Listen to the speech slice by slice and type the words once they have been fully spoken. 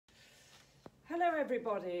Hello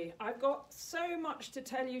everybody, I've got so much to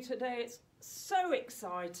tell you today, it's so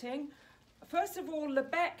exciting. First of all,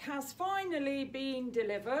 Lebek has finally been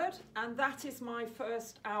delivered and that is my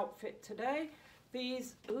first outfit today.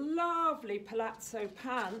 These lovely palazzo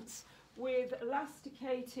pants with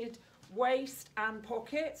elasticated waist and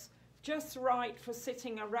pockets, just right for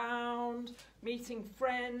sitting around, meeting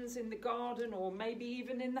friends in the garden or maybe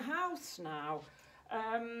even in the house now.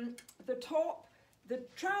 The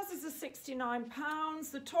trousers are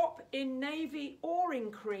 £69, the top in navy or in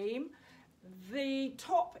cream. The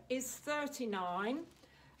top is £39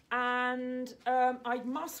 and I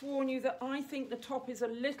must warn you that I think the top is a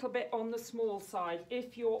little bit on the small side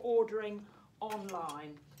if you're ordering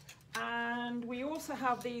online. And we also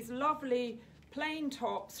have these lovely plain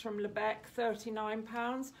tops from Lebek,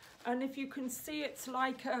 £39, and if you can see, it's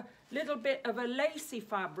like a little bit of a lacy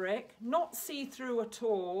fabric, not see-through at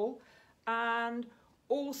all, and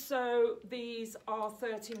also these are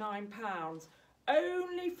 £39.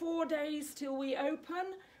 Only 4 days till we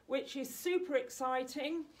open, which is super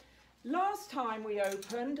exciting. Last time we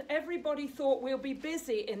opened, everybody thought we'll be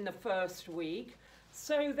busy in the first week,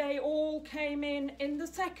 so they all came in the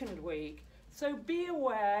second week. So be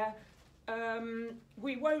aware,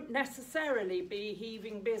 we won't necessarily be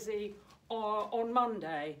heaving busy on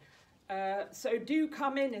Monday. So do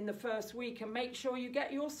come in the first week and make sure you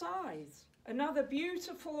get your size. Another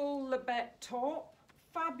beautiful Lebek top,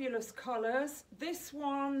 fabulous colours. This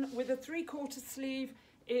one with a 3/4 sleeve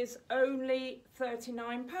is only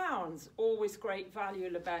 £39, always great value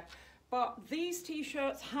Lebek. But these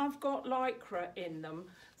t-shirts have got lycra in them,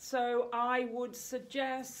 so I would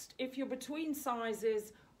suggest if you're between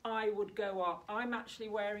sizes, I would go up. I'm actually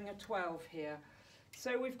wearing a 12 here.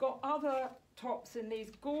 So we've got other tops in these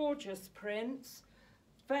gorgeous prints.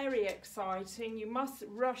 Very exciting. You must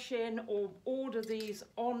rush in or order these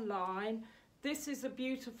online. This is a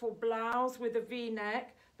beautiful blouse with a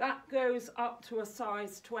V-neck. That goes up to a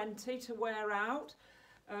size 20 to wear out.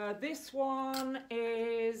 This one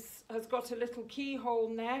has got a little keyhole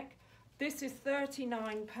neck. This is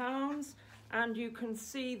 £39 and you can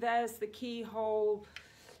see there's the keyhole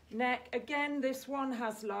neck. Again, this one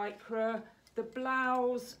has lycra. The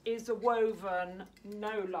blouse is a woven,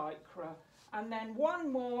 no lycra. And then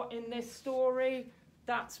one more in this story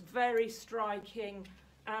that's very striking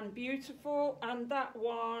and beautiful, and that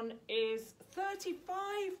one is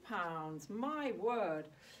 £35. My word,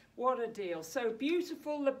 what a deal. So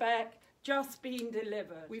beautiful Lebek, just been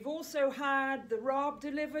delivered. We've also had the RABE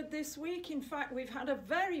delivered this week. In fact, we've had a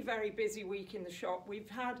very, very busy week in the shop. We've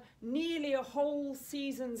had nearly a whole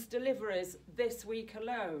season's deliveries this week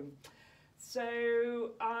alone.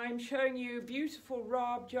 So I'm showing you beautiful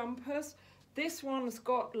RABE jumpers. This one's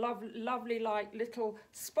got lovely like little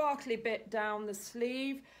sparkly bit down the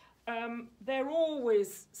sleeve. They're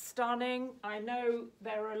always stunning. I know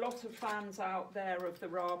there are a lot of fans out there of the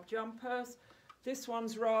RABE jumpers. This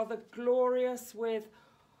one's rather glorious with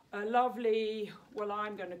a lovely, well,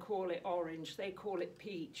 I'm going to call it orange. They call it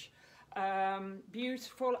peach.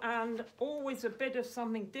 Beautiful and always a bit of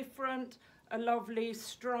something different. A lovely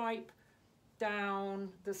stripe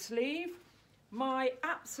down the sleeve. My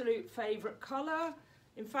absolute favourite colour.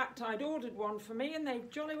 In fact, I'd ordered one for me and they've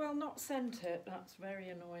jolly well not sent it. That's very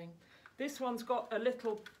annoying. This one's got a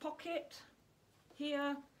little pocket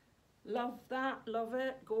here. Love that, love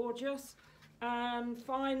it, gorgeous. And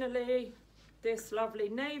finally, this lovely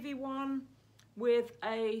navy one with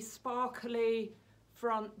a sparkly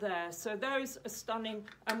front there. So those are stunning.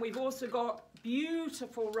 And we've also got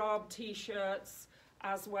beautiful RABE t-shirts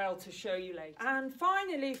as well to show you later. And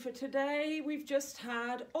finally for today, we've just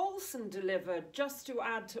had Olsen delivered, just to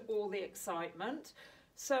add to all the excitement.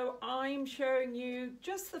 So I'm showing you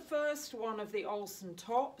just the first one of the Olsen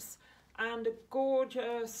tops and a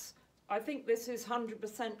gorgeous, I think this is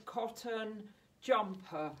 100% cotton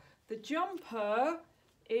jumper. The jumper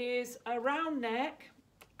is a round neck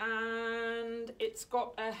and it's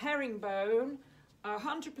got a herringbone,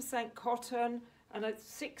 100% cotton, and it's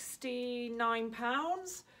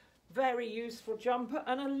 £69. Very useful jumper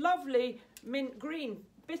and a lovely mint green,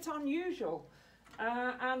 bit unusual.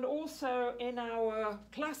 And also in our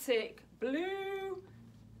classic blue,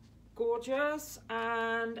 gorgeous,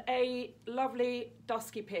 and a lovely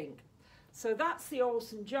dusky pink. So that's the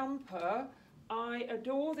Olsen jumper. I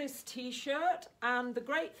adore this t-shirt, and the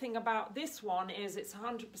great thing about this one is it's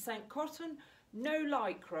 100% cotton, no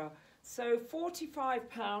lycra. So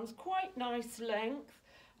 £45, quite nice length.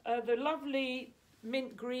 The lovely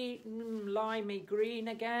mint green, limey green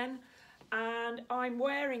again. And I'm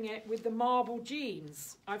wearing it with the marble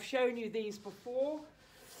jeans. I've shown you these before.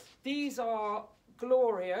 These are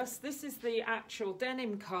glorious. This is the actual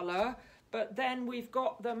denim colour, but then we've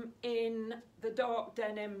got them in the dark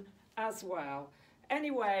denim as well.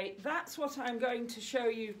 Anyway, that's what I'm going to show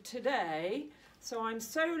you today. So I'm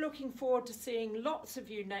so looking forward to seeing lots of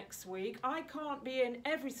you next week. I can't be in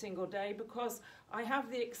every single day because I have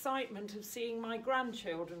the excitement of seeing my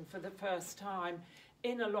grandchildren for the first time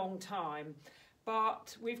in a long time.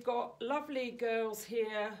 But we've got lovely girls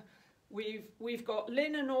here. We've got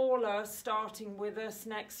Lynn and Orla starting with us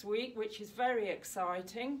next week, which is very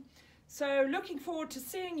exciting. So looking forward to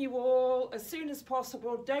seeing you all as soon as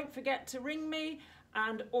possible. Don't forget to ring me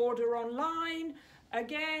and order online.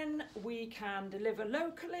 Again, we can deliver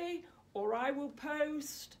locally, or I will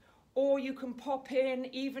post, or you can pop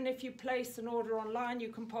in. Even if you place an order online, you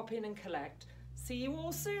can pop in and collect. See you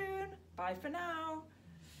all soon. Bye for now.